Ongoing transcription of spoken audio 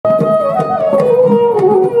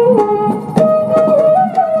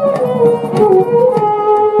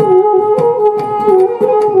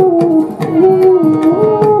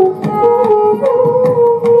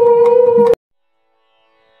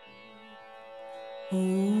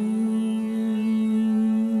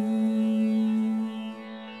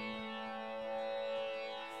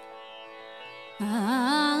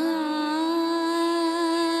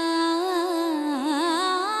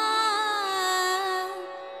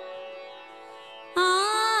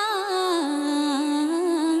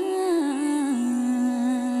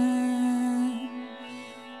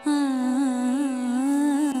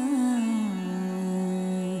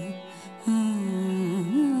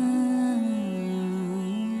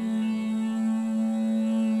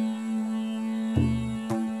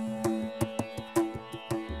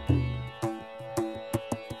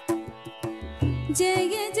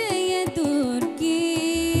जय जय दुर्गे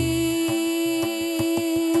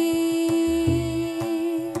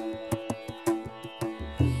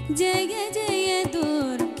जय जय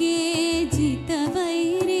दुर्गे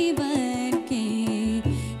जितवैरि वर्गे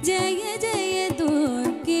जय जय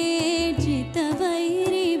दुर्गे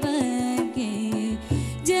जितवैरि वर्गे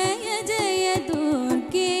जय जय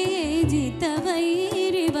दुर्गे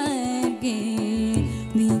जितवैरि वर्गे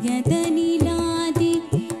नियत नीलादि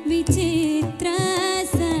विचित्र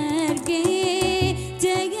सर्गे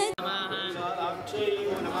जय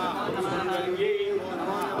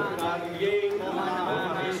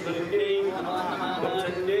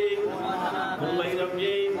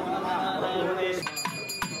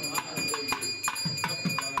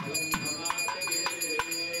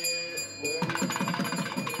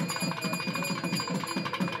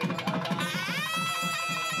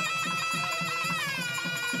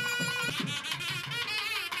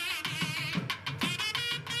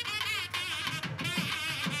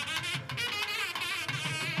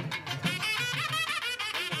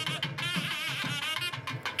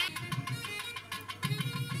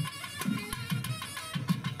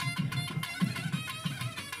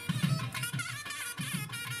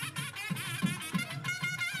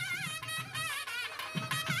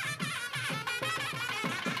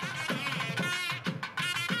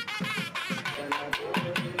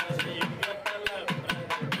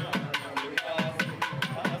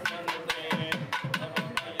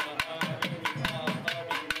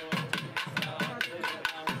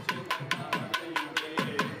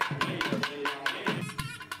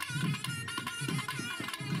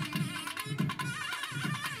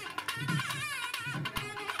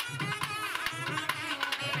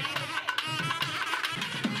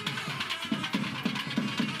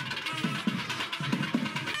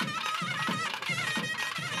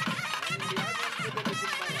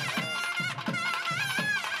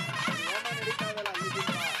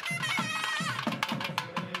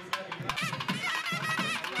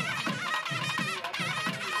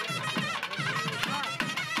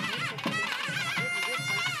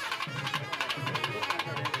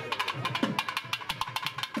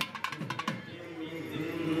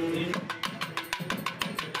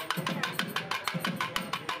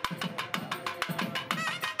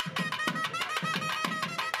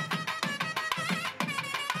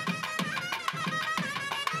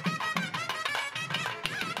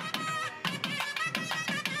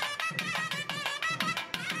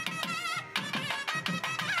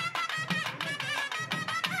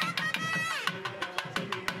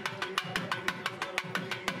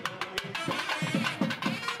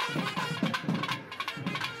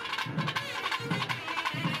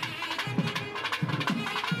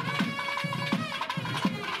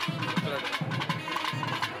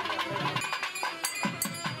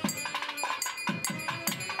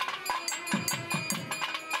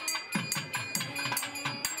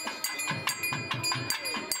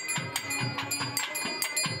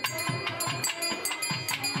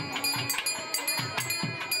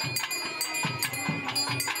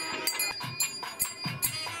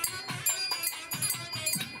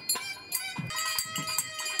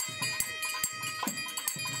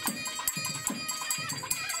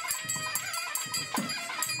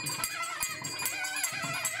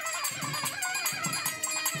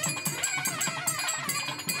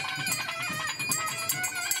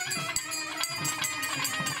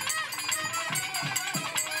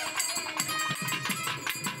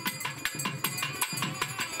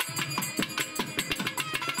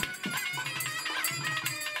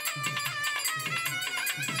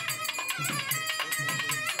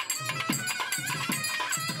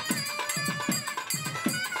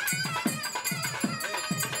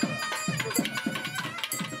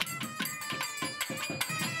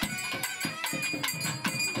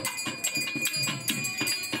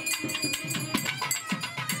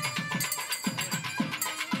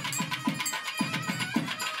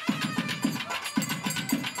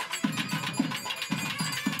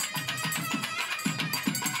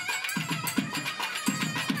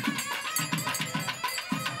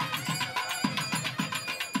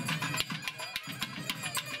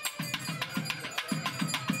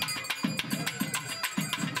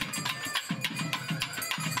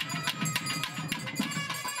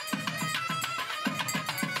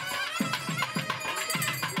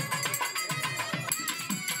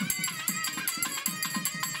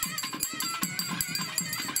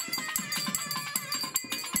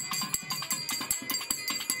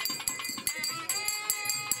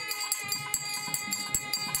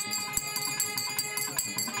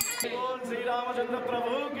बोल श्री रामचंद्र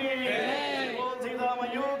प्रभु की, बोल सीता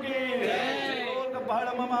मयू की, बोल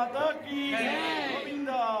कब्बाळಮ್ಮ माता की,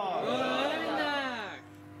 गोविंदा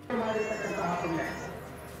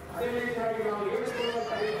ಅದೇ ರೀತಿಯಾಗಿ ನಾವು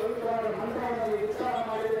ಹೇಳಿಕೊಳ್ಳುವಂತಹ ಈ ಪವಿತ್ರವಾದ ಮಂತ್ರವನ್ನು ಉಚ್ಚಾರ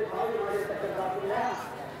ಮಾಡಿದರೆ ಭಾವಿ ಮಾಡಿರ್ತಕ್ಕಂಥ ಪುಣ್ಯ.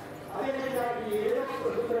 ಅದೇ ರೀತಿಯಾಗಿ ಈ 7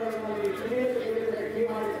 ಸೂತ್ರಗಳಲ್ಲಿ ಕ್ರಿಯೆ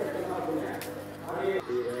ಮಾಡಿರ್ತಕ್ಕಂಥ ಪುಣ್ಯ. ಹಾಗೆ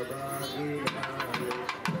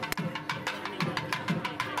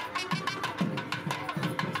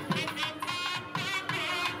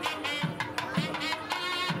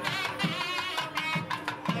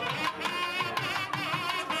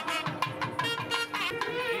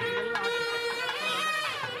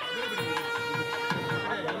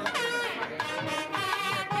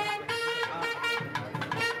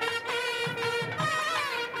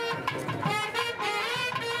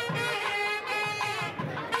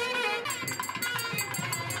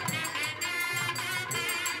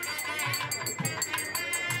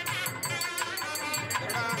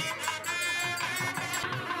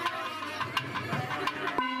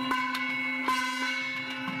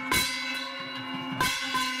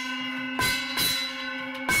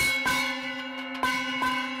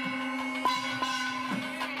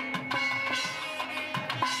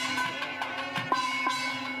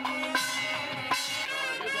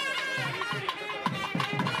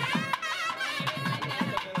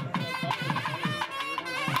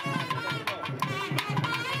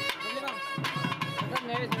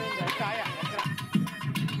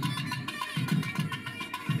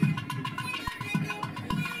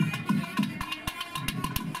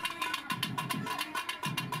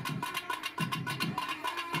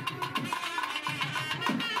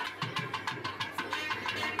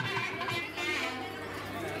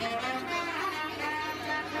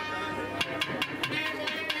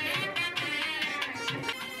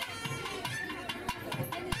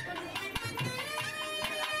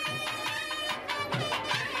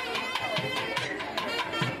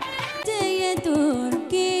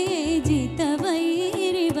तोर्के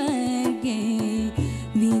जितवैरिवर्गे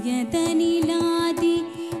वियतनिलादि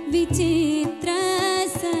विचित्र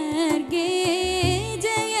सर्गे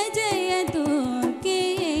जय जय तोर्के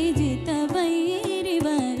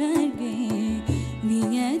जितवैरिवर्गे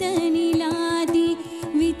वियतनिलादि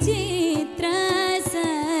विचित्र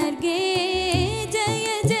सर्गे जय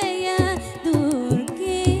जय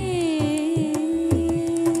तोर्के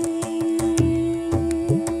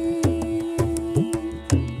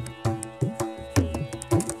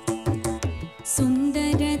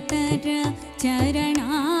सुंदरतर चरणारविंदे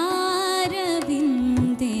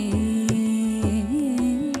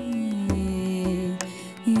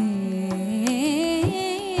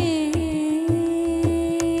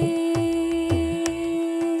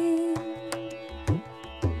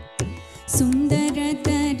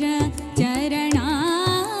सुंदरतर चरणारविंदे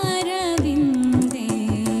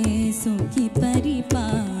सुखी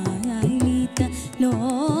परिपालित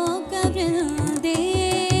लोकवृंदे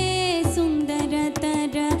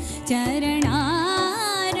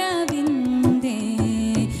चरणारविंदे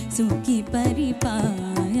सुखी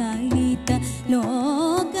परिपालित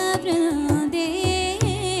लोकवृंदे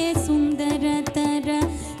सुंदरतर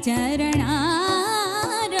चरणारविंदे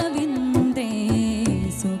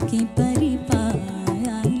सुखी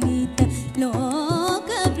परिपालित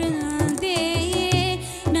लोकवृंदे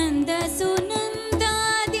नंद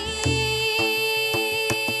सुनंदादि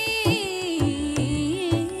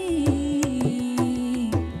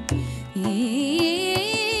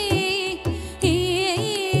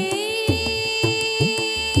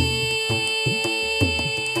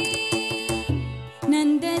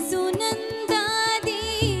नंद सुनंदादि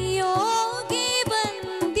योगी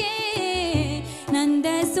वंद्ये नंद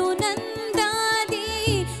सुनंदादि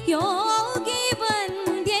योगी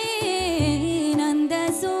वंद्ये नंद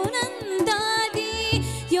सुनंदादि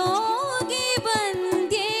योगी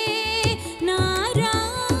वंद्ये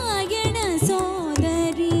नारायण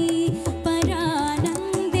सोदरी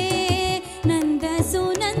परानंदे नंद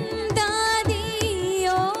सुनंदादि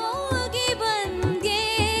योगी वंद्ये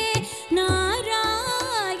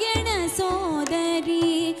नारायण सोदरी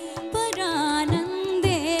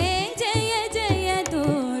परानंदे जय जय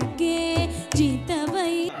दुर्गे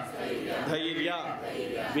जितवै धैर्य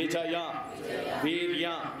विजय वीर्य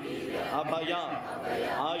अभय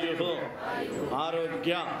आयु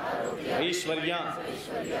आरोग्य ऐश्वर्य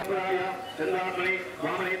ಚಂದ್ರಾತ್ಮನೆ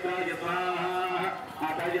ವಾಮನೇತ್ರಾಯ ಸ್ವಾಹ. ಆ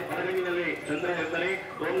ತಾಯಿಯ ಹೊರಗಣ್ಣಿನಲ್ಲಿ ಚಂದ್ರ ಇರ್ತಾನೆ.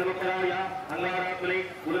 ಓಂ ನಮಃ ಅಂಗಾರಾತ್ಮನೆ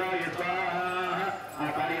ಉದರಾಯ ಸ್ವಾಹ. ಆ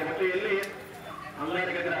ತಾಯಿಯ ಹೊಟ್ಟೆಯಲ್ಲಿ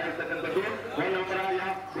ಅಂಗಾರಕರಾಗಿರ್ತಕ್ಕಂಥದ್ದು. ಓಂ ನಮಃ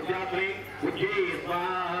ಬುದ್ಧಾತ್ಮನೆ ಬುದ್ಧಿ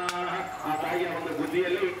ಸ್ವಾಹ. ಆ ತಾಯಿಯ ಒಂದು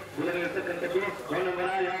ಬುದ್ಧಿಯಲ್ಲಿ ಬುಧನಿರ್ತಕ್ಕಂಥದ್ದು. ಓಂ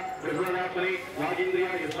ನಮಃ ಬೃಹದಾತ್ಮನೆ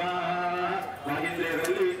ವಾಗೀಂದ್ರಿಯಾಯ ಸ್ವಾಹ.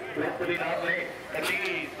 ನಾಗೇಂದ್ರರಲ್ಲಿ ಲೋಕಪತಿ ರಾತ್ರಿ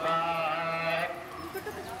ಕಲ್ಲಿಗೆ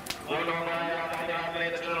ಓಲೋಬರಾಯ ರಾಜರಾತ್ರಿ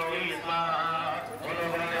ದಕ್ಷಿಣೋಗಿ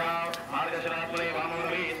ಓಲೋಬರಾಯ ಮಾರ್ಗಶರಾತ್ರಿ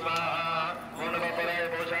ವಾಮೋಗಿ ಓಲೋಬರಾಯ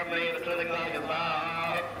ಬಹುಶಾತ್ರಿ ದಕ್ಷಿಣ ದಿಕ್ಕಾಗಿ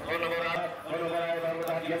ಓಲೋಬರಾಯ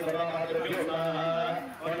ಪರ್ವತಾದ್ಯ ಸರ್ವಾಮಾತೃಭ್ಯೋ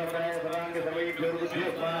ಓಲೋಬರಾಯ ಸರ್ವಾಂಗ ಸರ್ವೈಭ್ಯೋ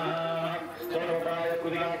ಓಲೋಬರಾಯ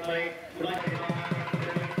ಕೃತಿಗಾತ್ಮೈ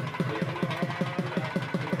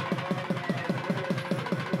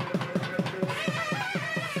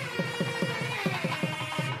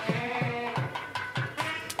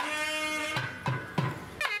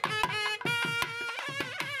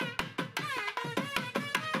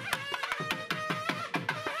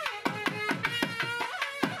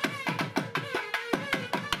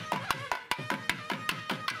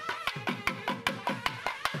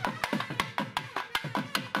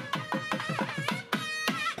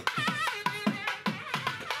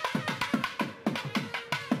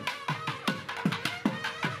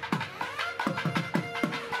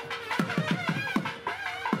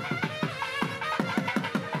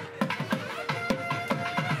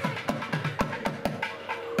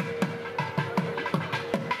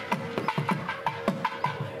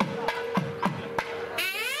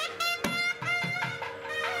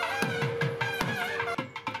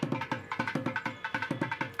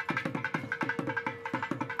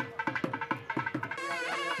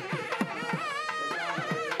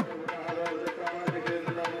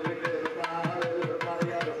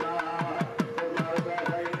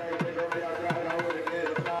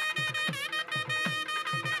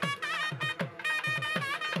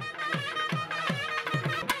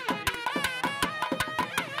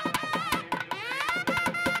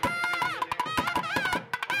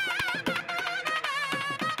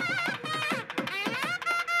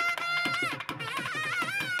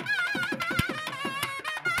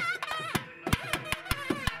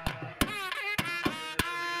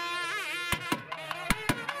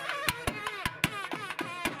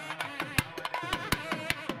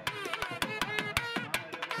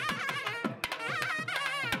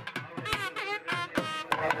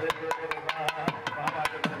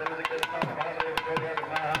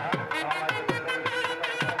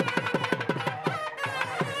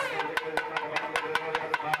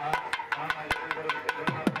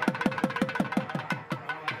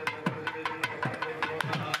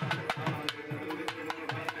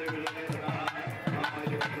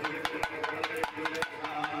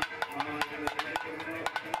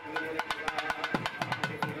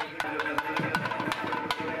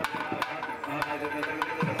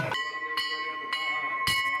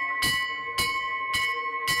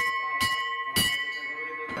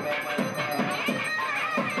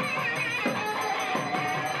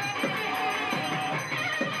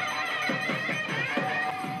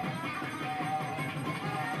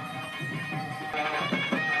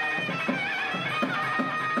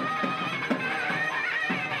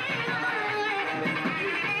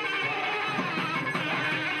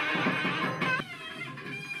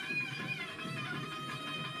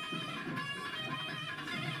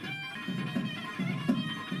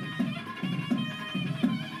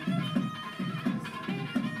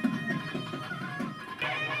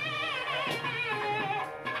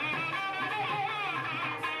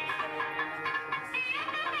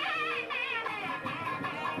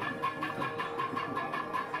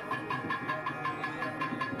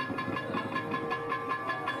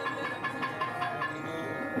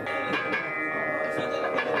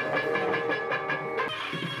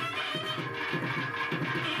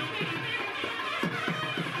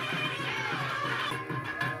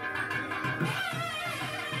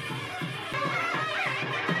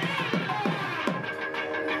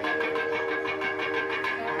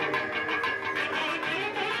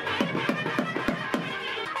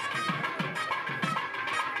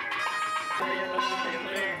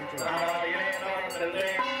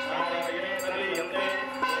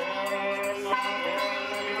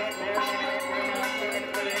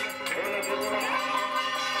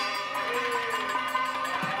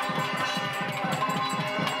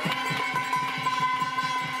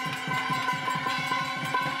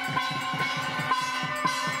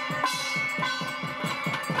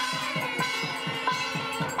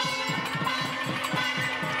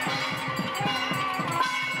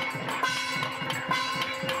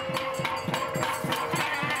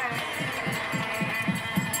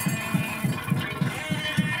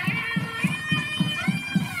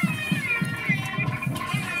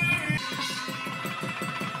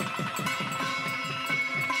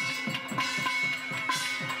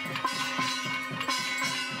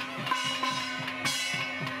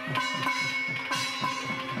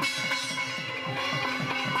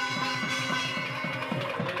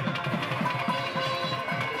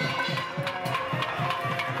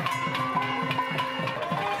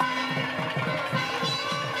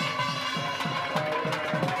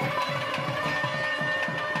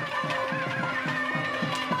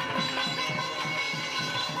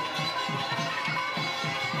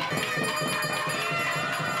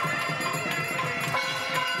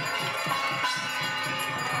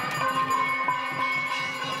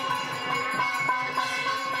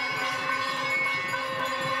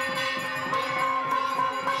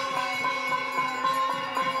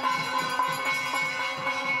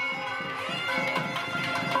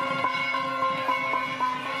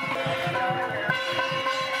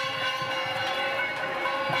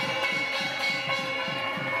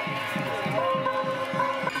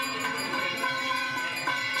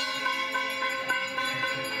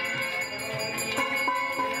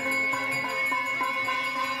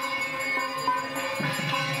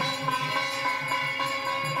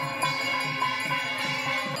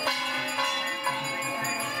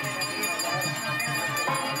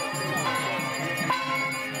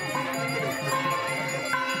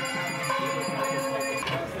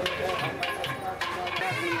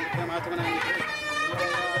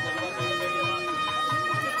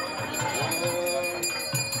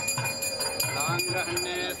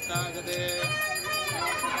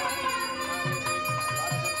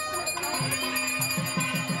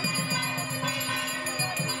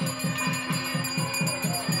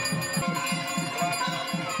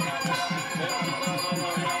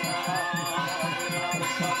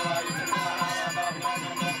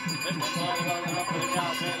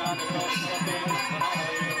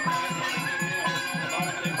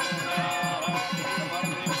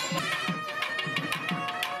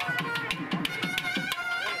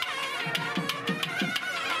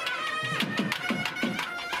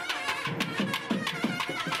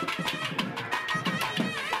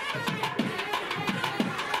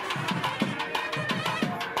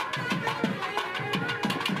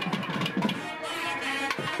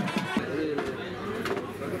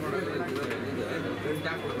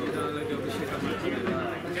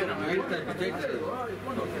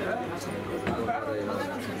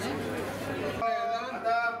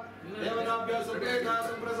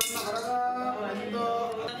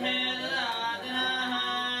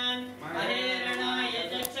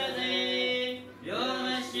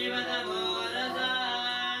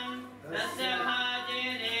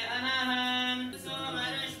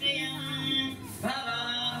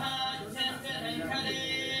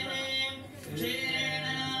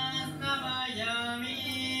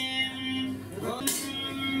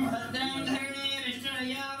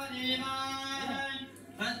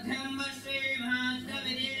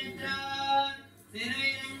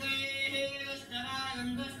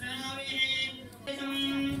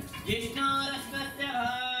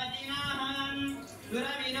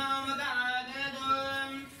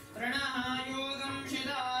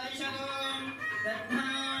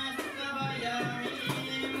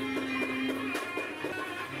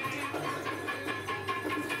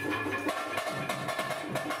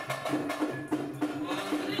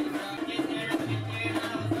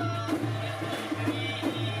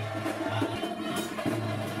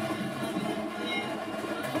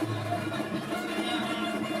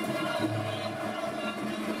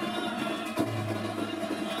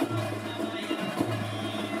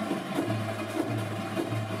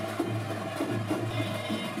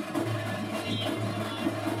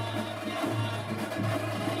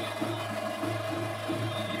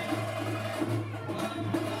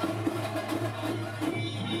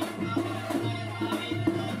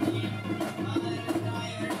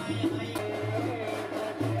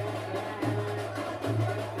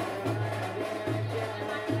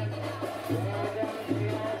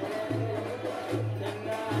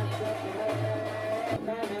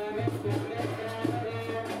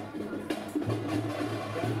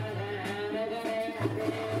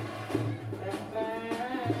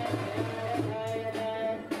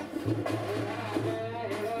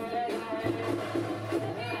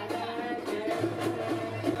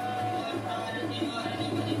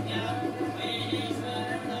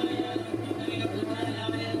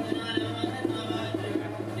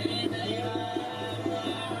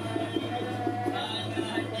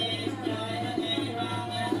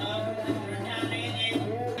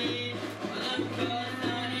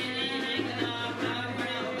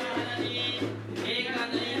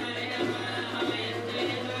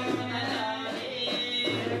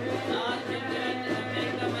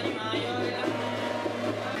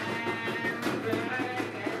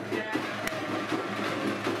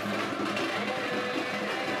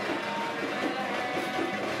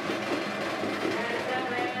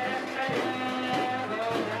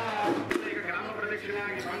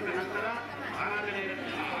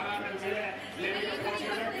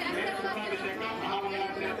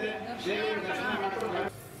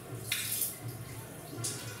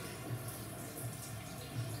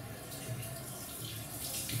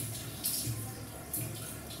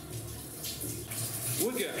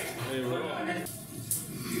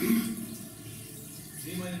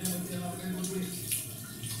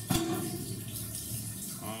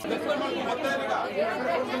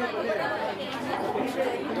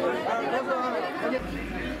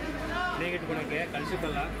ಇಟ್ಕೊಳಕ್ಕೆ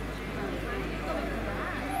ಕಳಿಸಿದ್ದಲ್ಲ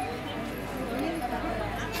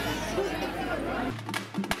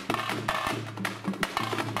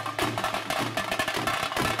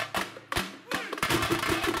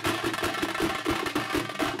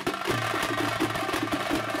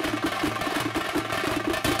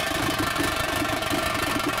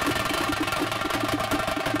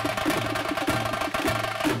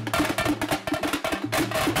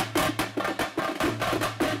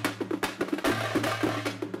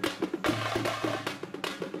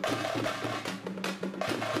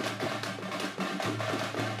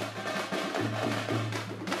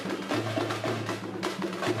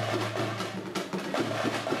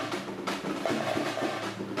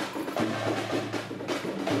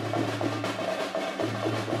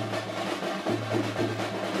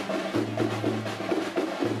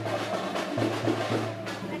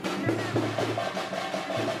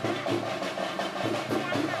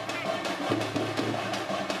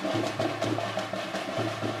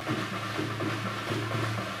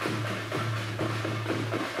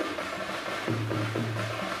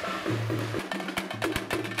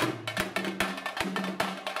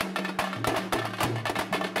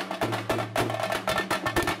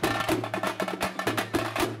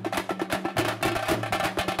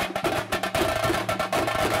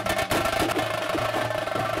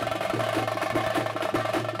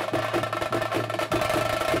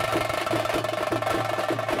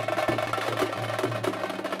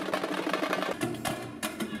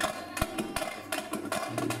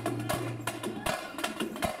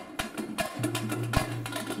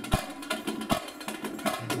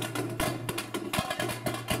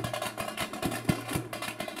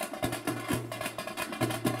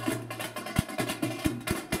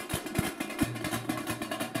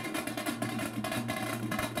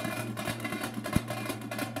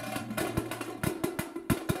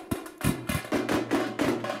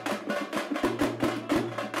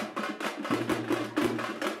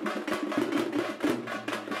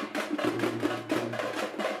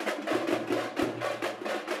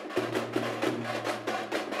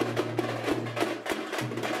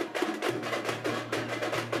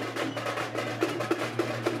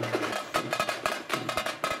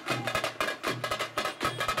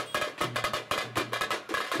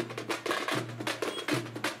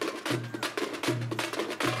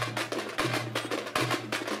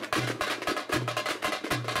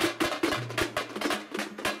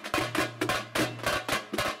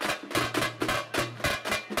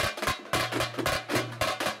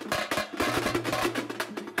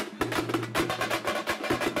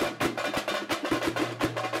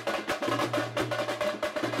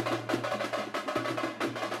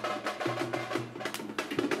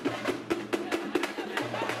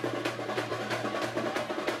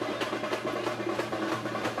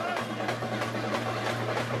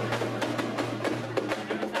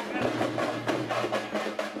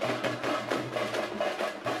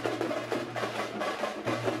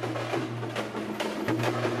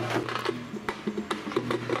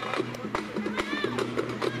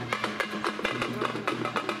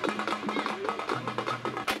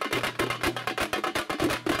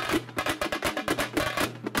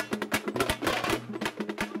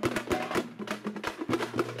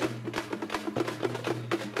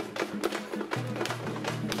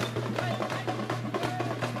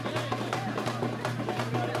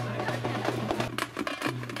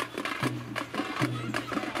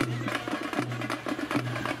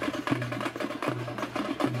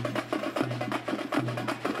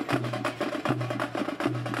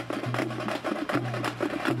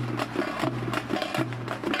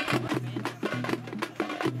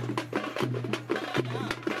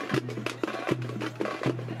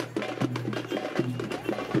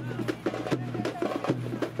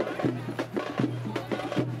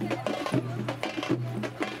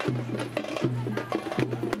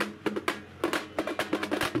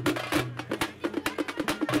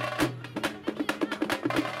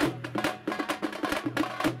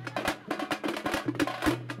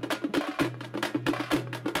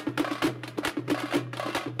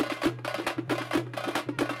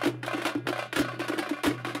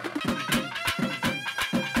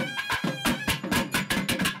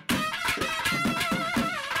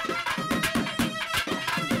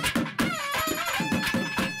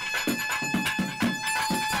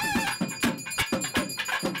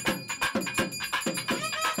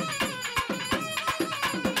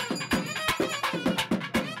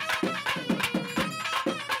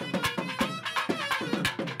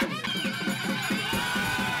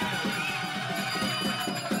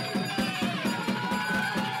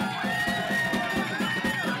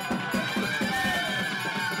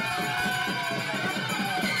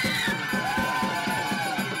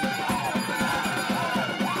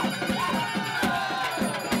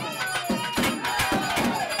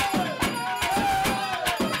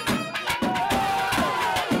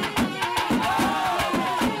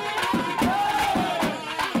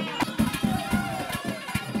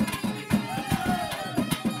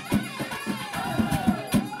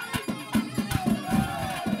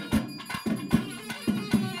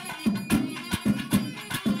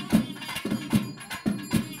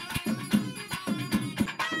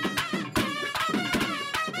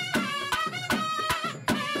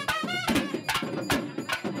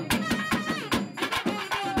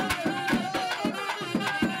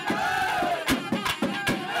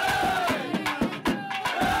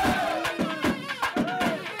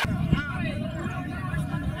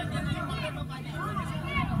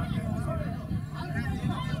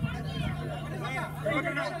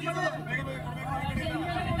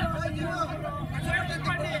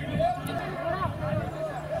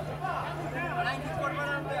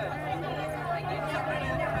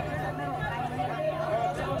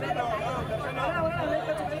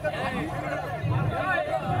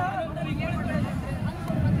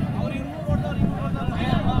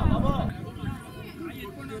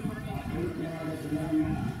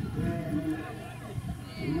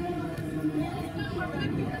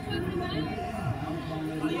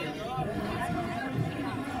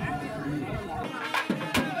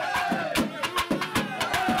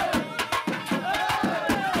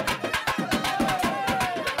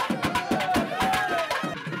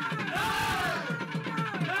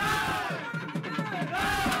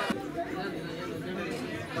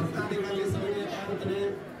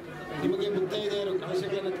ನಿಮಗೆ ಮುತ್ತೈದೆಯರು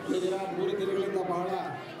ಕಲಶಗಳನ್ನು ತುಂಬಿದ್ದೀರಾ. 3 ದಿನಗಳಿಂದ ಬಹಳ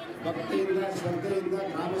ಭಕ್ತಿಯಿಂದ ಶ್ರದ್ಧೆಯಿಂದ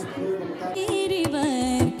ಗ್ರಾಮಸ್ಥರು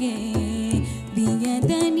गिरिवर्गे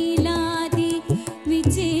दियदनिलादि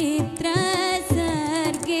विचित्र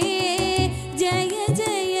सर्गे जय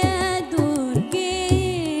जय दुर्गे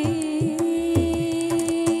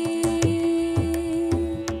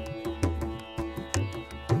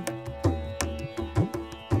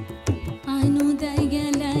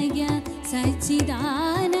अनुदयलय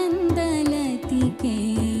सच्चिदानन्दलतिके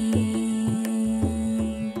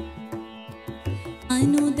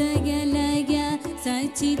अनुदयलय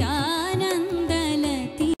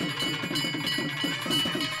सच्चिदानन्दलति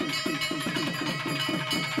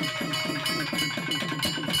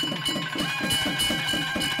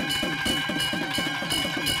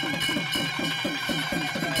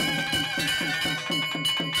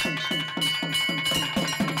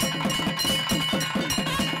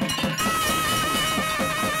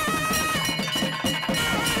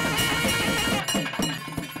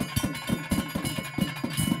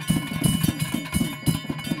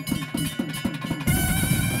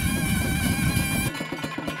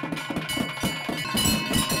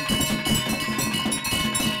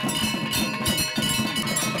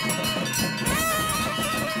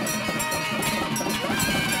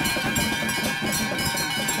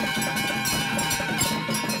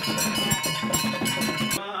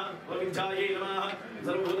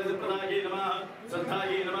सर्वभूतप्रदाये नमः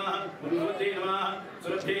श्रद्धाये नमः गुणवते नमः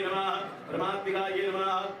सुरभ्ये नमः परमात्मिकाये नमः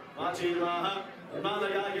वाचे नमः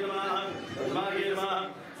हिमालयाय नमः पद्माये नमः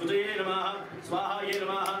सुजये नमः स्वाहाये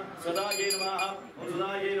नमः सदाये नमः ओम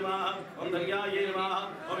सदाये नमः ओम धन्याये नमः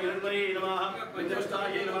ओम हिरण्मये नमः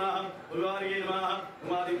पंचमष्टाये नमः उल्वार्ये नमः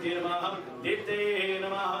उमादित्ये नमः दीप्तये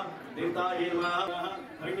नमः देवताये नमः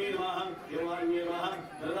हरिणे नमः देवान्ये नमः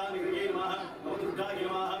वरदानिकृते नमः नवदुर्गाये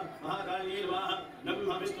नमः महाकाल्ये नमः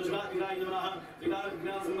नमः विष्णुशिवाधिराय नमः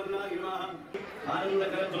त्रिकालज्ञानसंवरणाय नमः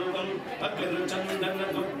आनन्दकरध्रुवं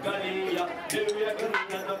भक्तचन्दनदुर्गलीय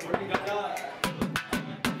दिव्यगन्धपुण्यकदा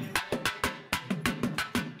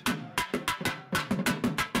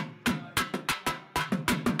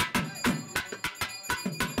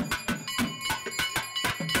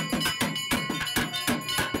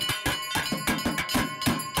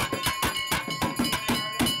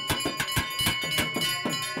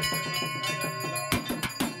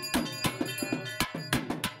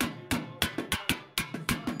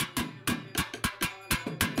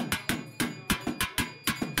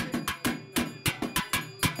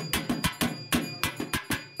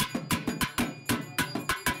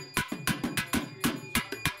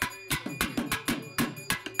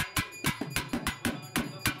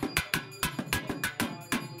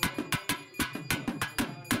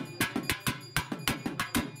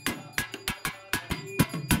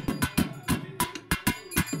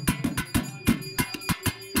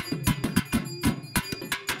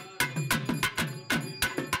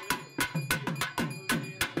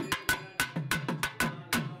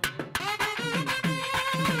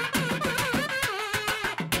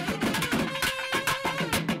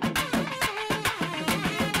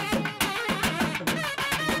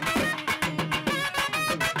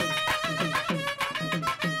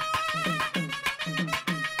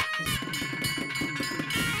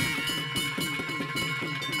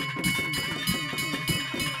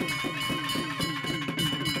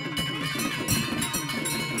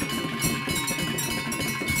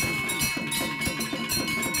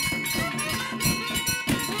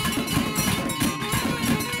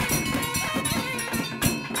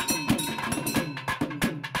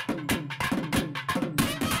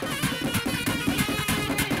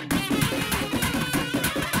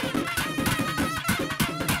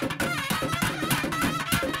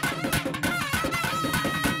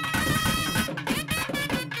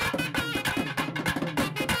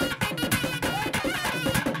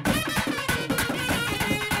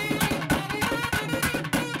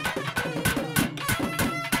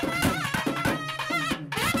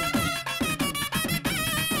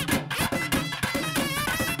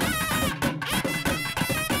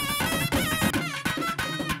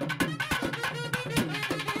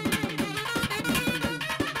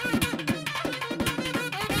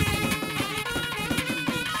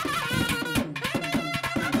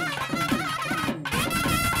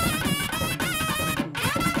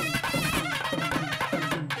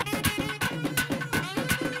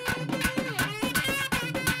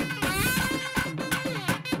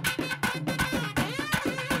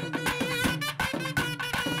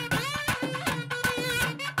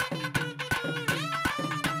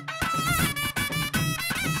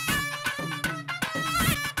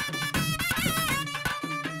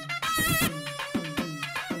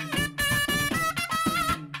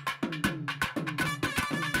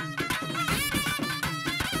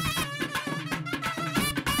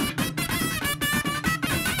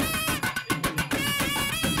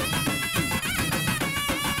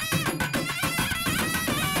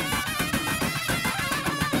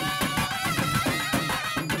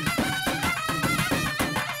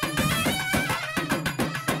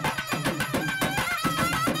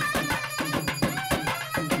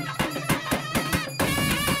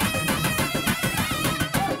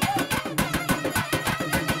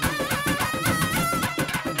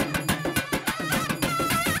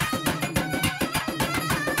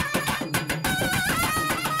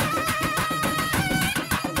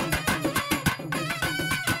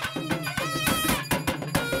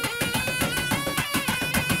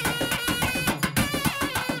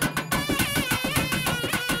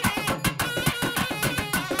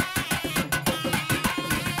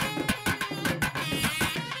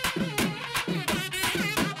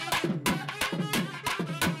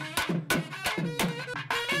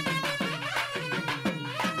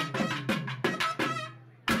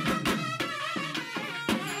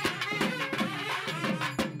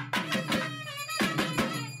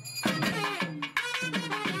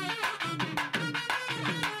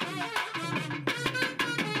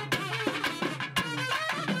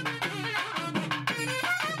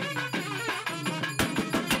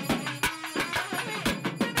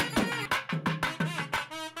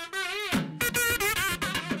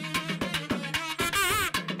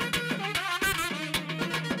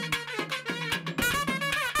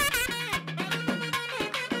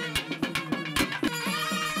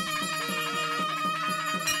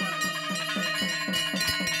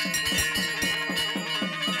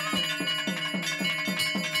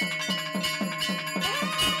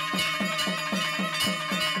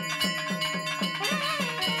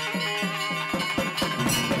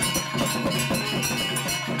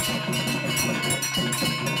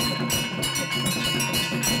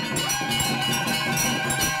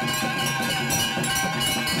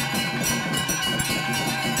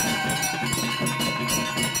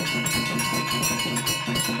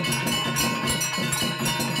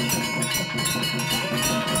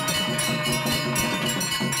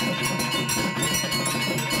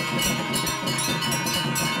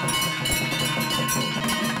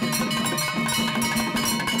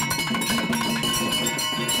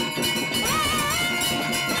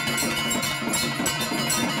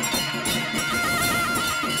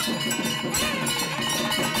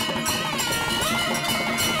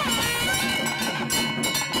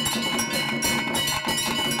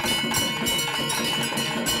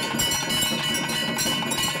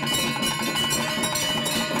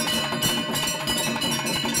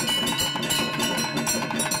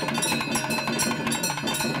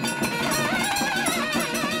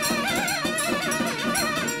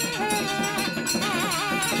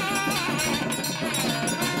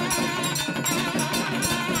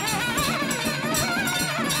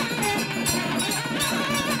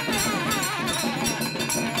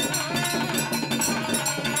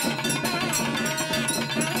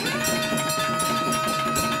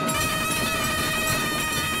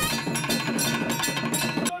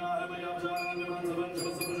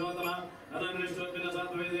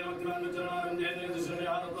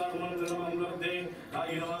समृद्धि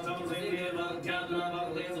कायेन वाचा मनसेन्द्रियेण वाक्यात्मना वा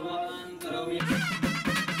हृदयेन समाधानं करोमि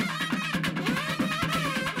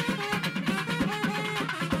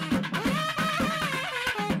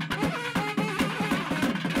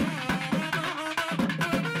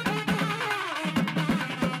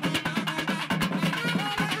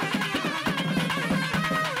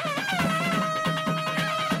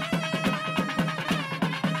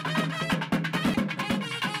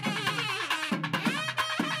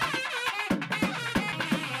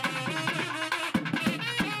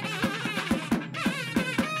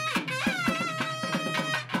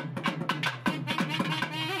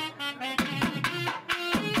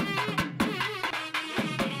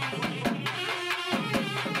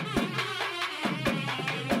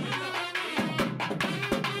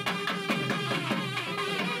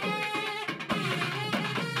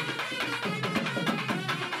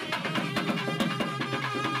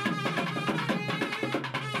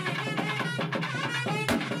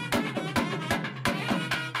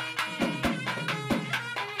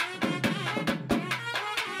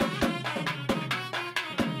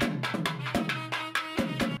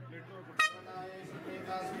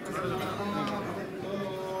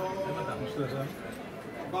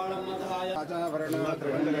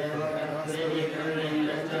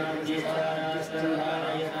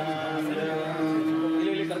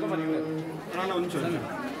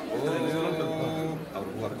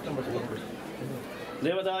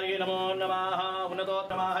देवताये नमो नमः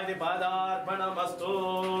उन्नतोत्तमाः इति पादार्पणमस्तु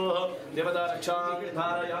देवता रक्षां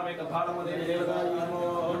धारयामि कपालमध्ये देवताये नमो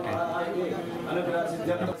नमः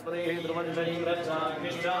अनुग्रहसिद्ध्यर्थस्पदे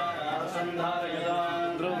ध्रुवञ्चैन्द्रचाग्निश्च संधारयतां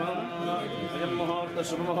ध्रुवम् अयं मुहूर्तः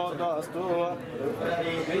शुभमुहूर्तः अस्तु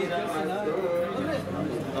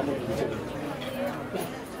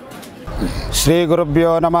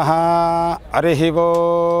श्रीगुरुभ्यो नमः हरिः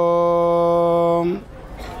ओम्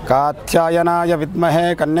कात्यायनाय विद्महे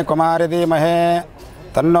कन्याकुमारी धीमहि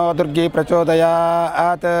तन्नो दुर्गी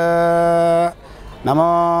प्रचोदयात् नमो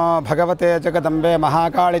भगवते जगदम्बे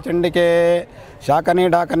महाकाली चंडिके शाकनी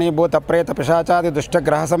डाकनी भूत प्रेत पिशाचादि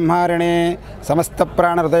दुष्टग्रह संहारिणे समस्त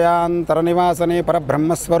प्राण हृदयांतरनिवासिनी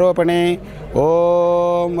परब्रह्मस्वरूपिणी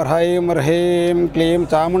ओम ह्रैं ह्रीं क्लीं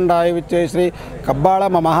चामुंडाय विच्चे श्री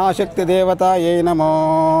कब्बाळम्म महाशक्ति देवतायै नमो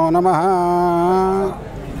नमः।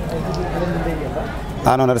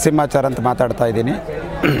 ನಾನು ನರಸಿಂಹಾಚಾರ್ ಅಂತ ಮಾತಾಡ್ತಾ ಇದ್ದೀನಿ।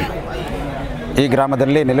 ಈ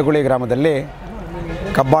ಗ್ರಾಮದಲ್ಲಿ ನಿಲುಗುಳಿ ಗ್ರಾಮದಲ್ಲಿ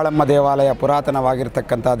ಕಬ್ಬಾಳಮ್ಮ ದೇವಾಲಯ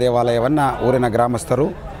ಪುರಾತನವಾಗಿರ್ತಕ್ಕಂಥ ದೇವಾಲಯವನ್ನು ಊರಿನ ಗ್ರಾಮಸ್ಥರು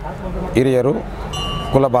ಹಿರಿಯರು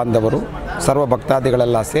ಕುಲಬಾಂಧವರು ಸರ್ವ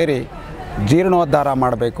ಭಕ್ತಾದಿಗಳೆಲ್ಲ ಸೇರಿ ಜೀರ್ಣೋದ್ಧಾರ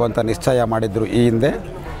ಮಾಡಬೇಕು ಅಂತ ನಿಶ್ಚಯ ಮಾಡಿದ್ರು ಈ ಹಿಂದೆ।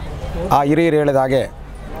 ಆ ಹಿರಿಯರು ಹೇಳಿದ ಹಾಗೆ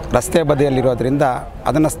ರಸ್ತೆ ಬದಿಯಲ್ಲಿರೋದ್ರಿಂದ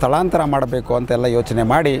ಅದನ್ನು ಸ್ಥಳಾಂತರ ಮಾಡಬೇಕು ಅಂತೆಲ್ಲ ಯೋಚನೆ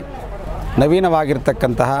ಮಾಡಿ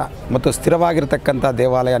ನವೀನವಾಗಿರ್ತಕ್ಕಂತಹ ಮತ್ತು ಸ್ಥಿರವಾಗಿರ್ತಕ್ಕಂಥ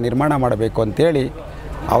ದೇವಾಲಯ ನಿರ್ಮಾಣ ಮಾಡಬೇಕು ಅಂತೇಳಿ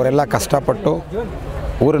ಅವರೆಲ್ಲ ಕಷ್ಟಪಟ್ಟು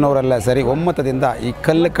ಊರಿನವರೆಲ್ಲ ಸರಿ ಒಮ್ಮತದಿಂದ ಈ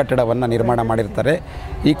ಕಲ್ಲು ಕಟ್ಟಡವನ್ನು ನಿರ್ಮಾಣ ಮಾಡಿರ್ತಾರೆ।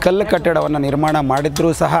 ಈ ಕಲ್ಲು ಕಟ್ಟಡವನ್ನು ನಿರ್ಮಾಣ ಮಾಡಿದ್ರೂ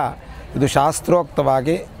ಸಹ ಇದು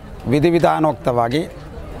ಶಾಸ್ತ್ರೋಕ್ತವಾಗಿ ವಿಧಿವಿಧಾನೋಕ್ತವಾಗಿ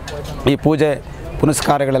ಈ ಪೂಜೆ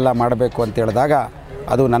ಪುನಸ್ಕಾರಗಳೆಲ್ಲ ಮಾಡಬೇಕು ಅಂತ ಹೇಳಿದಾಗ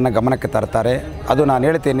ಅದು ನನ್ನ ಗಮನಕ್ಕೆ ತರ್ತಾರೆ। ಅದು ನಾನು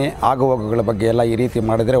ಹೇಳ್ತೀನಿ ಆಗುಹೋಗುಗಳ ಬಗ್ಗೆ ಎಲ್ಲ ಈ ರೀತಿ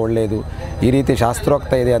ಮಾಡಿದರೆ ಒಳ್ಳೆಯದು, ಈ ರೀತಿ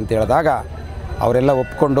ಶಾಸ್ತ್ರೋಕ್ತ ಇದೆ ಅಂತ ಹೇಳಿದಾಗ ಅವರೆಲ್ಲ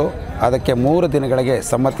ಒಪ್ಪಿಕೊಂಡು ಅದಕ್ಕೆ 3 ದಿನಗಳಿಗೆ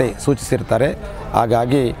ಸಮ್ಮತಿ ಸೂಚಿಸಿರ್ತಾರೆ।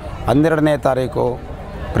 ಹಾಗಾಗಿ 12ನೇ ತಾರೀಕು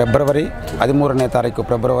ಫೆಬ್ರವರಿ, 13ನೇ ತಾರೀಕು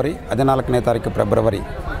ಫೆಬ್ರವರಿ, 14ನೇ ತಾರೀಕು ಫೆಬ್ರವರಿ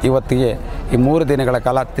ಇವತ್ತಿಗೆ ಈ 3 ದಿನಗಳ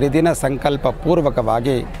ಕಾಲ ತ್ರಿದಿನ ಸಂಕಲ್ಪ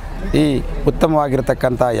ಪೂರ್ವಕವಾಗಿ ಈ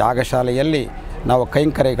ಉತ್ತಮವಾಗಿರ್ತಕ್ಕಂಥ ಯಾಗಶಾಲೆಯಲ್ಲಿ ನಾವು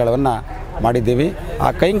ಕೈಂಕರ್ಯಗಳನ್ನು ಮಾಡಿದ್ದೀವಿ।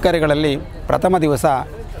 ಆ ಕೈಂಕರ್ಯಗಳಲ್ಲಿ ಪ್ರಥಮ ದಿವಸ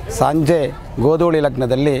ಸಂಜೆ ಗೋಧೂಳಿ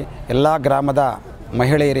ಲಗ್ನದಲ್ಲಿ ಎಲ್ಲ ಗ್ರಾಮದ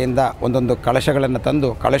ಮಹಿಳೆಯರಿಂದ ಒಂದೊಂದು ಕಳಶಗಳನ್ನು ತಂದು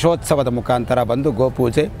ಕಳಶೋತ್ಸವದ ಮುಖಾಂತರ ಬಂದು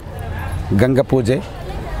ಗೋಪೂಜೆ, ಗಂಗಪೂಜೆ,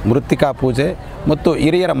 ಮೃತ್ತಿಕಾ ಪೂಜೆ ಮತ್ತು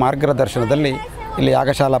ಹಿರಿಯರ ಮಾರ್ಗದರ್ಶನದಲ್ಲಿ ಇಲ್ಲಿ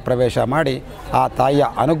ಯಾಗಶಾಲಾ ಪ್ರವೇಶ ಮಾಡಿ ಆ ತಾಯಿಯ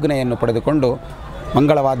ಅನುಜ್ಞೆಯನ್ನು ಪಡೆದುಕೊಂಡು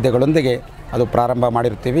ಮಂಗಳವಾದ್ಯಗಳೊಂದಿಗೆ ಅದು ಪ್ರಾರಂಭ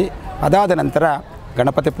ಮಾಡಿರ್ತೀವಿ। ಅದಾದ ನಂತರ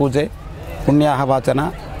ಗಣಪತಿ ಪೂಜೆ, ಪುಣ್ಯಾಹವಾಚನ,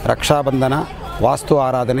 ರಕ್ಷಾಬಂಧನ, ವಾಸ್ತು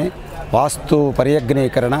ಆರಾಧನೆ, ವಾಸ್ತು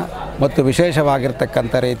ಪರಿಯಜ್ಞೀಕರಣ ಮತ್ತು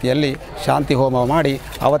ವಿಶೇಷವಾಗಿರ್ತಕ್ಕಂಥ ರೀತಿಯಲ್ಲಿ ಶಾಂತಿ ಹೋಮ ಮಾಡಿ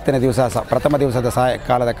ಆವತ್ತಿನ ದಿವಸ ಪ್ರಥಮ ದಿವಸದ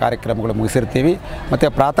ಸಾಯಂಕಾಲದ ಕಾರ್ಯಕ್ರಮಗಳು ಮುಗಿಸಿರ್ತೀವಿ। ಮತ್ತು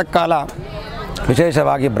ಪ್ರಾತಃ ಕಾಲ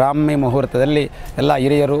ವಿಶೇಷವಾಗಿ ಬ್ರಾಹ್ಮಿ ಮುಹೂರ್ತದಲ್ಲಿ ಎಲ್ಲ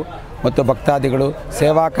ಹಿರಿಯರು ಮತ್ತು ಭಕ್ತಾದಿಗಳು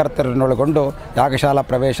ಸೇವಾಕರ್ತರನ್ನೊಳಗೊಂಡು ಯಾಗಶಾಲಾ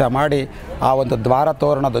ಪ್ರವೇಶ ಮಾಡಿ ಆ ಒಂದು ದ್ವಾರ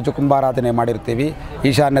ತೋರಣ ಧ್ವಜಕುಂಭಾರಾಧನೆ ಮಾಡಿರ್ತೀವಿ।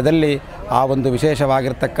 ಈಶಾನ್ಯದಲ್ಲಿ ಆ ಒಂದು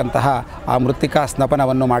ವಿಶೇಷವಾಗಿರ್ತಕ್ಕಂತಹ ಆ ಮೃತ್ತಿಕಾ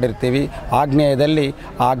ಸ್ನಪನವನ್ನು ಮಾಡಿರ್ತೀವಿ। ಆಗ್ನೇಯದಲ್ಲಿ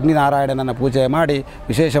ಆ ಅಗ್ನಿನಾರಾಯಣನನ್ನು ಪೂಜೆ ಮಾಡಿ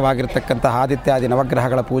ವಿಶೇಷವಾಗಿರ್ತಕ್ಕಂತಹ ಆದಿತ್ಯಾದಿ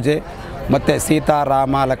ನವಗ್ರಹಗಳ ಪೂಜೆ ಮತ್ತು ಸೀತಾ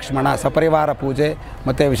ರಾಮ ಲಕ್ಷ್ಮಣ ಸಪರಿವಾರ ಪೂಜೆ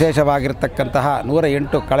ಮತ್ತು ವಿಶೇಷವಾಗಿರ್ತಕ್ಕಂತಹ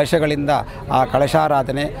 108 ಕಳಶಗಳಿಂದ ಆ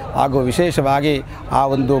ಕಳಶಾರಾಧನೆ ಹಾಗೂ ವಿಶೇಷವಾಗಿ ಆ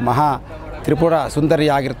ಒಂದು ಮಹಾ ತ್ರಿಪುರ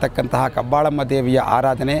ಸುಂದರಿಯಾಗಿರ್ತಕ್ಕಂತಹ ಕಬ್ಬಾಳಮ್ಮ ದೇವಿಯ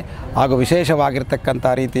ಆರಾಧನೆ ಹಾಗೂ ವಿಶೇಷವಾಗಿರ್ತಕ್ಕಂಥ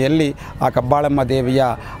ರೀತಿಯಲ್ಲಿ ಆ ಕಬ್ಬಾಳಮ್ಮ ದೇವಿಯ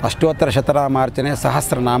ಅಷ್ಟೋತ್ತರ ಶತನಾಮಾರ್ಚನೆ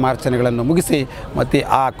ಸಹಸ್ರನಾಮಾರ್ಚನೆಗಳನ್ನು ಮುಗಿಸಿ ಮತ್ತು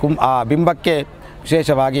ಆ ಬಿಂಬಕ್ಕೆ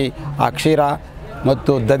ವಿಶೇಷವಾಗಿ ಆ ಕ್ಷೀರ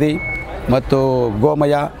ಮತ್ತು ದದಿ ಮತ್ತು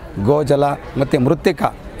ಗೋಮಯ ಗೋಜಲ ಮತ್ತು ಮೃತ್ತಿಕ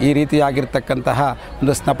ಈ ರೀತಿಯಾಗಿರ್ತಕ್ಕಂತಹ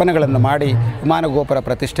ಒಂದು ಸ್ನಪನಗಳನ್ನು ಮಾಡಿ ವಿಮಾನ ಗೋಪುರ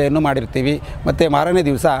ಪ್ರತಿಷ್ಠೆಯನ್ನು ಮಾಡಿರ್ತೀವಿ. ಮತ್ತು ಮಾರನೇ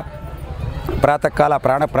ದಿವಸ ಪ್ರಾತಃ ಕಾಲ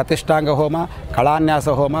ಪ್ರಾಣ ಪ್ರತಿಷ್ಠಾಂಗ ಹೋಮ ಕಳಾನ್ಯಾಸ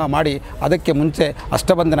ಹೋಮ ಮಾಡಿ ಅದಕ್ಕೆ ಮುಂಚೆ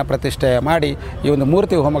ಅಷ್ಟಬಂಧನ ಪ್ರತಿಷ್ಠೆ ಮಾಡಿ ಈ ಒಂದು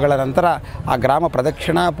ಮೂರ್ತಿ ಹೋಮಗಳ ನಂತರ ಆ ಗ್ರಾಮ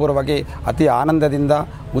ಪ್ರದಕ್ಷಿಣಾಪೂರ್ವವಾಗಿ ಅತಿ ಆನಂದದಿಂದ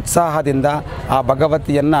ಉತ್ಸಾಹದಿಂದ ಆ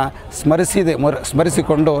ಭಗವತಿಯನ್ನು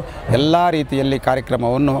ಸ್ಮರಿಸಿಕೊಂಡು ಎಲ್ಲ ರೀತಿಯಲ್ಲಿ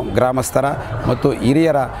ಕಾರ್ಯಕ್ರಮವನ್ನು ಗ್ರಾಮಸ್ಥರ ಮತ್ತು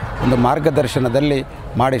ಹಿರಿಯರ ಒಂದು ಮಾರ್ಗದರ್ಶನದಲ್ಲಿ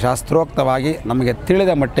ಮಾಡಿ ಶಾಸ್ತ್ರೋಕ್ತವಾಗಿ ನಮಗೆ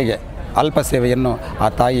ತಿಳಿದ ಮಟ್ಟಿಗೆ ಅಲ್ಪ ಸೇವೆಯನ್ನು ಆ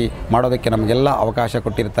ತಾಯಿ ಮಾಡೋದಕ್ಕೆ ನಮಗೆಲ್ಲ ಅವಕಾಶ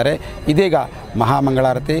ಕೊಟ್ಟಿರ್ತಾರೆ. ಇದೀಗ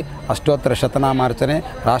ಮಹಾಮಂಗಳಾರತಿ, ಅಷ್ಟೋತ್ತರ ಶತನಾಮಾರ್ಚನೆ,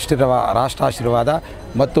 ರಾಷ್ಟ್ರಾಶೀರ್ವಾದ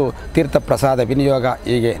ಮತ್ತು ತೀರ್ಥಪ್ರಸಾದ ವಿನಿಯೋಗ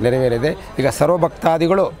ಹೀಗೆ ನೆರವೇರಿದೆ. ಈಗ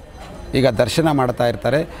ಸರ್ವಭಕ್ತಾದಿಗಳು ಈಗ ದರ್ಶನ ಮಾಡ್ತಾ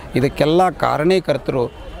ಇರ್ತಾರೆ. ಇದಕ್ಕೆಲ್ಲ ಕಾರಣೀಕರ್ತರು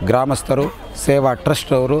ಗ್ರಾಮಸ್ಥರು, ಸೇವಾ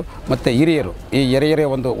ಟ್ರಸ್ಟ್ರವರು ಮತ್ತು ಹಿರಿಯರು. ಈ ಹಿರಿಯರೇ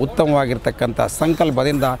ಒಂದು ಉತ್ತಮವಾಗಿರ್ತಕ್ಕಂಥ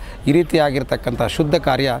ಸಂಕಲ್ಪದಿಂದ ಈ ರೀತಿಯಾಗಿರ್ತಕ್ಕಂಥ ಶುದ್ಧ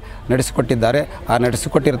ಕಾರ್ಯ ನಡೆಸಿಕೊಟ್ಟಿದ್ದಾರೆ. ಆ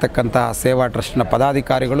ನಡೆಸಿಕೊಟ್ಟಿರ್ತಕ್ಕಂತಹ ಸೇವಾ ಟ್ರಸ್ಟ್ನ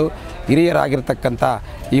ಪದಾಧಿಕಾರಿಗಳು, ಹಿರಿಯರಾಗಿರ್ತಕ್ಕಂಥ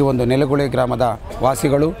ಈ ಒಂದು ನೆಲಗುಳಿ ಗ್ರಾಮದ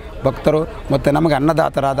ವಾಸಿಗಳು, ಭಕ್ತರು ಮತ್ತು ನಮಗೆ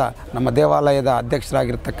ಅನ್ನದಾತರಾದ ನಮ್ಮ ದೇವಾಲಯದ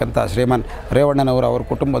ಅಧ್ಯಕ್ಷರಾಗಿರ್ತಕ್ಕಂಥ ಶ್ರೀಮಾನ್ ರೇವಣ್ಣನವರು, ಅವರ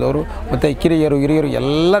ಕುಟುಂಬದವರು ಮತ್ತು ಹಿರಿಯರು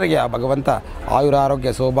ಎಲ್ಲರಿಗೆ ಆ ಭಗವಂತ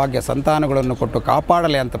ಆಯುರಾರೋಗ್ಯ ಸೌಭಾಗ್ಯ ಸಂತಾನಗಳನ್ನು ಕೊಟ್ಟು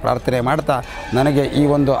ಕಾಪಾಡಲಿ ಅಂತ ಪ್ರಾರ್ಥನೆ ಮಾಡ್ತಾ, ನನಗೆ ಈ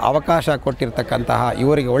ಒಂದು ಅವಕಾಶ ಕೊಟ್ಟಿರ್ತಕ್ಕಂತಹ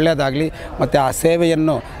ಇವರಿಗೆ ಒಳ್ಳೆಯದಾಗಲಿ ಮತ್ತು ಆ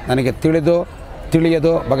ಸೇವೆಯನ್ನು ನನಗೆ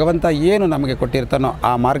ತಿಳಿಯೋದು ಭಗವಂತ ಏನು ನಮಗೆ ಕೊಟ್ಟಿರ್ತಾನೋ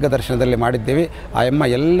ಆ ಮಾರ್ಗದರ್ಶನದಲ್ಲಿ ಮಾಡಿದ್ದೇವೆ. ಆ ಎಮ್ಮ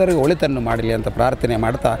ಎಲ್ಲರಿಗೂ ಒಳಿತನ್ನು ಮಾಡಲಿ ಅಂತ ಪ್ರಾರ್ಥನೆ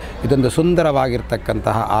ಮಾಡ್ತಾ, ಇದೊಂದು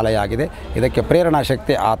ಸುಂದರವಾಗಿರ್ತಕ್ಕಂತಹ ಆಲಯ ಆಗಿದೆ. ಇದಕ್ಕೆ ಪ್ರೇರಣಾ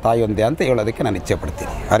ಶಕ್ತಿ ಆ ತಾಯಿಯೊಂದೇ ಅಂತ ಹೇಳೋದಕ್ಕೆ ನಾನು ಇಚ್ಛೆ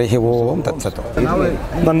ಪಡ್ತೀನಿ. ಹರಿ ಓಂ ತತ್ಸತು.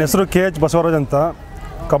 ನನ್ನ ಹೆಸರು KH ಬಸವರಾಜ್ ಅಂತ,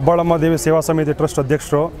 ಕಬ್ಬಾಳಮ್ಮ ದೇವಿ ಸೇವಾ ಸಮಿತಿ ಟ್ರಸ್ಟ್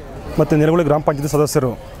ಅಧ್ಯಕ್ಷರು ಮತ್ತು ನೆಲಗುಳಿ ಗ್ರಾಮ ಪಂಚಾಯತಿ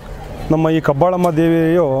ಸದಸ್ಯರು. ನಮ್ಮ ಈ ಕಬ್ಬಾಳಮ್ಮ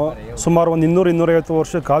ದೇವಿಯು ಸುಮಾರು ಒಂದು 200-250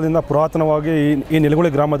 ವರ್ಷ ಕಾಲದಿಂದ ಪುರಾತನವಾಗಿ ಈ ನೆಲಗುಳಿ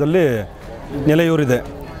ಗ್ರಾಮದಲ್ಲಿ ನೆಲೆಯೂರಿದೆ.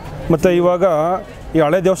 ಮತ್ತು ಇವಾಗ ಈ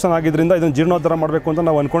ಹಳೆ ದೇವಸ್ಥಾನ ಆಗಿದ್ದರಿಂದ ಇದನ್ನು ಜೀರ್ಣೋದ್ಧಾರ ಮಾಡಬೇಕು ಅಂತ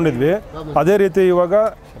ನಾವು ಅಂದ್ಕೊಂಡಿದ್ವಿ. ಅದೇ ರೀತಿ ಇವಾಗ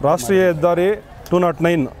ರಾಷ್ಟ್ರೀಯ ಹೆದ್ದಾರಿ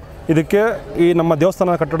 209 ಇದಕ್ಕೆ ಈ ನಮ್ಮ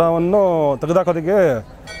ದೇವಸ್ಥಾನ ಕಟ್ಟಡವನ್ನು ತೆಗೆದುಹಾಕೋದಕ್ಕೆ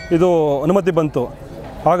ಇದು ಅನುಮತಿ ಬಂತು.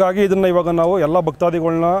 ಹಾಗಾಗಿ ಇದನ್ನು ಇವಾಗ ನಾವು ಎಲ್ಲ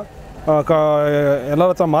ಭಕ್ತಾದಿಗಳನ್ನ ಎಲ್ಲರ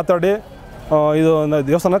ಹತ್ರ ಮಾತಾಡಿ ಇದು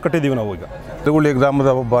ದೇವಸ್ಥಾನ ಕಟ್ಟಿದ್ದೀವಿ ನಾವು. ಈಗ ನೆಲಗುಳಿ ಗ್ರಾಮದ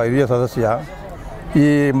ಒಬ್ಬ ಹಿರಿಯ ಸದಸ್ಯ. ಈ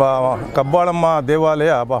ಕಬ್ಬಾಳಮ್ಮ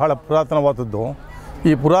ದೇವಾಲಯ ಬಹಳ ಪುರಾತನವಾದದ್ದು.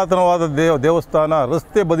 ಈ ಪುರಾತನವಾದ ದೇವಸ್ಥಾನ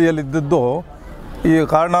ರಸ್ತೆ ಬದಿಯಲ್ಲಿದ್ದದ್ದು ಈ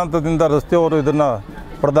ಕಾರಣಾಂತರದಿಂದ ರಸ್ತೆಯವರು ಇದನ್ನು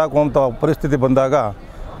ಪಡೆದಾಕುವಂಥ ಪರಿಸ್ಥಿತಿ ಬಂದಾಗ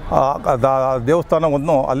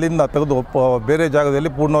ದೇವಸ್ಥಾನವನ್ನು ಅಲ್ಲಿಂದ ತೆಗೆದು ಬೇರೆ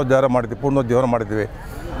ಜಾಗದಲ್ಲಿ ಪೂರ್ಣೋದ್ಧಾರ ಮಾಡಿದ್ವಿ.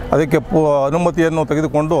 ಅದಕ್ಕೆ ಅನುಮತಿಯನ್ನು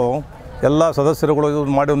ತೆಗೆದುಕೊಂಡು ಎಲ್ಲ ಸದಸ್ಯರುಗಳು ಇದು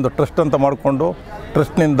ಮಾಡಿ ಒಂದು ಟ್ರಸ್ಟ್ ಅಂತ ಮಾಡಿಕೊಂಡು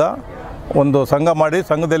ಟ್ರಸ್ಟ್ನಿಂದ ಒಂದು ಸಂಘ ಮಾಡಿ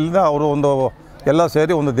ಸಂಘದಲ್ಲಿಂದ ಅವರು ಒಂದು ಎಲ್ಲ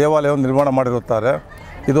ಸೇರಿ ಒಂದು ದೇವಾಲಯವನ್ನು ನಿರ್ಮಾಣ ಮಾಡಿರುತ್ತಾರೆ.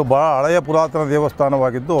 ಇದು ಭಾಳ ಹಳೆಯ ಪುರಾತನ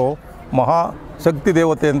ದೇವಸ್ಥಾನವಾಗಿದ್ದು ಮಹಾಶಕ್ತಿ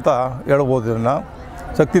ದೇವತೆ ಅಂತ ಹೇಳ್ಬೋದು. ಇದನ್ನು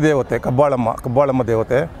ಶಕ್ತಿ ದೇವತೆ ಕಬ್ಬಾಳಮ್ಮ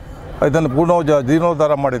ದೇವತೆ. ಇದನ್ನು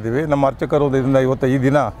ಜೀರ್ಣೋದ್ಧಾರ ಮಾಡಿದ್ದೀವಿ. ನಮ್ಮ ಅರ್ಚಕರು ಇದರಿಂದ ಈ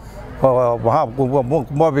ದಿನ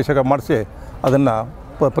ಕುಂಭಾಭಿಷೇಕ ಮಾಡಿಸಿ ಅದನ್ನು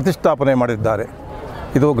ಪ್ರತಿಷ್ಠಾಪನೆ ಮಾಡಿದ್ದಾರೆ.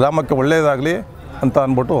 ಇದು ಗ್ರಾಮಕ್ಕೆ ಒಳ್ಳೆಯದಾಗಲಿ ಅಂತ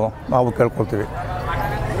ಅಂದ್ಬಿಟ್ಟು ನಾವು ಕೇಳ್ಕೊಳ್ತೀವಿ.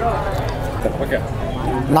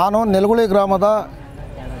 ನಾನು ನೆಲಗುಳಿ ಗ್ರಾಮದ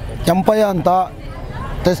ಕೆಂಪಯ್ಯ ಅಂತ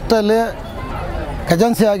ಟೆಸ್ಟಲ್ಲಿ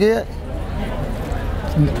ಖಜಾನ್ಸಿಯಾಗಿ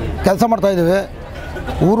ಕೆಲಸ ಮಾಡ್ತಾಯಿದ್ದೀವಿ.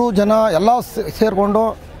 ಊರು ಜನ ಎಲ್ಲ ಸೇರಿಕೊಂಡು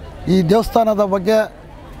ಈ ದೇವಸ್ಥಾನದ ಬಗ್ಗೆ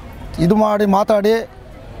ಮಾತಾಡಿ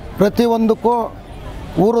ಪ್ರತಿಯೊಂದಕ್ಕೂ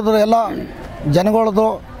ಊರದ್ರ ಎಲ್ಲ ಜನಗಳದ್ದು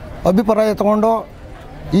ಅಭಿಪ್ರಾಯ ತಗೊಂಡು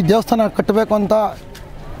ಈ ದೇವಸ್ಥಾನ ಕಟ್ಟಬೇಕು ಅಂತ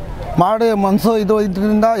ಮಾಡಿ ಮನಸ್ಸು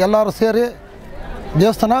ಇದರಿಂದ ಎಲ್ಲರೂ ಸೇರಿ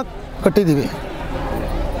ದೇವಸ್ಥಾನ ಕಟ್ಟಿದ್ದೀವಿ.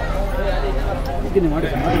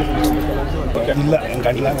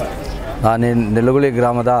 ನಾನು ನೆಲಗುಳಿ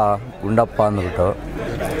ಗ್ರಾಮದ ಗುಂಡಪ್ಪ ಅಂದ್ಬಿಟ್ಟು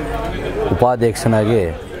ಉಪಾಧ್ಯಕ್ಷನಾಗಿ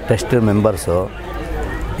ಟ್ರಸ್ಟ್ ಮೆಂಬರ್ಸು.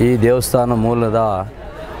 ಈ ದೇವಸ್ಥಾನ ಮೂಲದ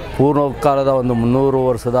ಪೂರ್ವಕಾಲದ ಒಂದು 300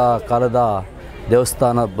 ವರ್ಷದ ಕಾಲದ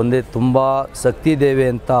ದೇವಸ್ಥಾನ ತುಂಬ ಶಕ್ತಿ ದೇವಿ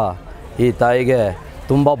ಅಂತ ಈ ತಾಯಿಗೆ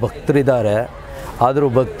ತುಂಬ ಭಕ್ತರಿದ್ದಾರೆ. ಆದರೂ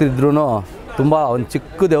ಭಕ್ತರಿದ್ರೂ ತುಂಬ ಒಂದು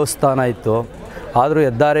ಚಿಕ್ಕ ದೇವಸ್ಥಾನ ಇತ್ತು. ಆದರೂ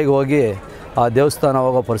ಹೆದ್ದಾರಿಗೆ ಹೋಗಿ ಆ ದೇವಸ್ಥಾನ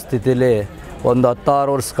ಹೋಗೋ ಪರಿಸ್ಥಿತಿಯಲ್ಲಿ ಒಂದು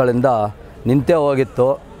 10-6 ವರ್ಷಗಳಿಂದ ನಿಂತೇ ಹೋಗಿತ್ತು.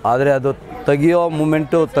 ಆದರೆ ಅದು ತೆಗಿಯೋ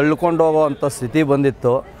ಮೂಮೆಂಟು ತಳ್ಕೊಂಡು ಹೋಗೋವಂಥ ಸ್ಥಿತಿ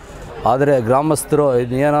ಬಂದಿತ್ತು. ಆದರೆ ಗ್ರಾಮಸ್ಥರು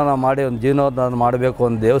ಏನಾನ ಮಾಡಿ ಒಂದು ಜೀರ್ಣೋದ್ಧಾರ ಮಾಡಬೇಕು,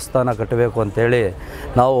 ಒಂದು ದೇವಸ್ಥಾನ ಕಟ್ಟಬೇಕು ಅಂತೇಳಿ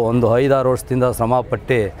ನಾವು ಒಂದು 5-6 ವರ್ಷದಿಂದ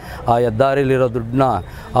ಶ್ರಮಪಟ್ಟು ಆ ಹೆದ್ದಾರಿಲಿರೋ ದುಡ್ಡನ್ನ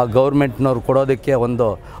ಆ ಗೌರ್ಮೆಂಟ್ನವ್ರು ಕೊಡೋದಕ್ಕೆ ಒಂದು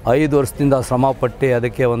 5 ವರ್ಷದಿಂದ ಶ್ರಮಪಟ್ಟು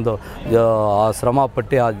ಅದಕ್ಕೆ ಒಂದು ಆ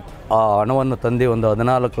ಶ್ರಮಪಟ್ಟು ಆ ಹಣವನ್ನು ತಂದು ಒಂದು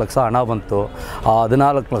 14 ಲಕ್ಷ ಹಣ ಬಂತು. ಆ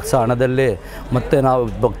 14 ಲಕ್ಷ ಹಣದಲ್ಲಿ ಮತ್ತೆ ನಾವು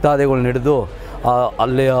ಭಕ್ತಾದಿಗಳನ್ನ ಹಿಡಿದು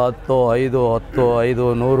ಅಲ್ಲಿ 10, 5,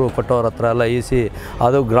 100 ಕೊಟ್ಟವ್ರ ಹತ್ರ ಎಲ್ಲ ಈಸಿ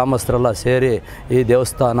ಅದು ಗ್ರಾಮಸ್ಥರೆಲ್ಲ ಸೇರಿ ಈ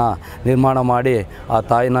ದೇವಸ್ಥಾನ ನಿರ್ಮಾಣ ಮಾಡಿ ಆ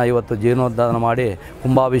ತಾಯಿನ ಇವತ್ತು ಜೀರ್ಣೋದ್ಧಾರ ಮಾಡಿ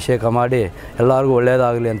ಕುಂಭಾಭಿಷೇಕ ಮಾಡಿ ಎಲ್ಲರಿಗೂ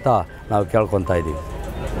ಒಳ್ಳೆಯದಾಗಲಿ ಅಂತ ನಾವು ಕೇಳ್ಕೊತಾ ಇದ್ದೀವಿ.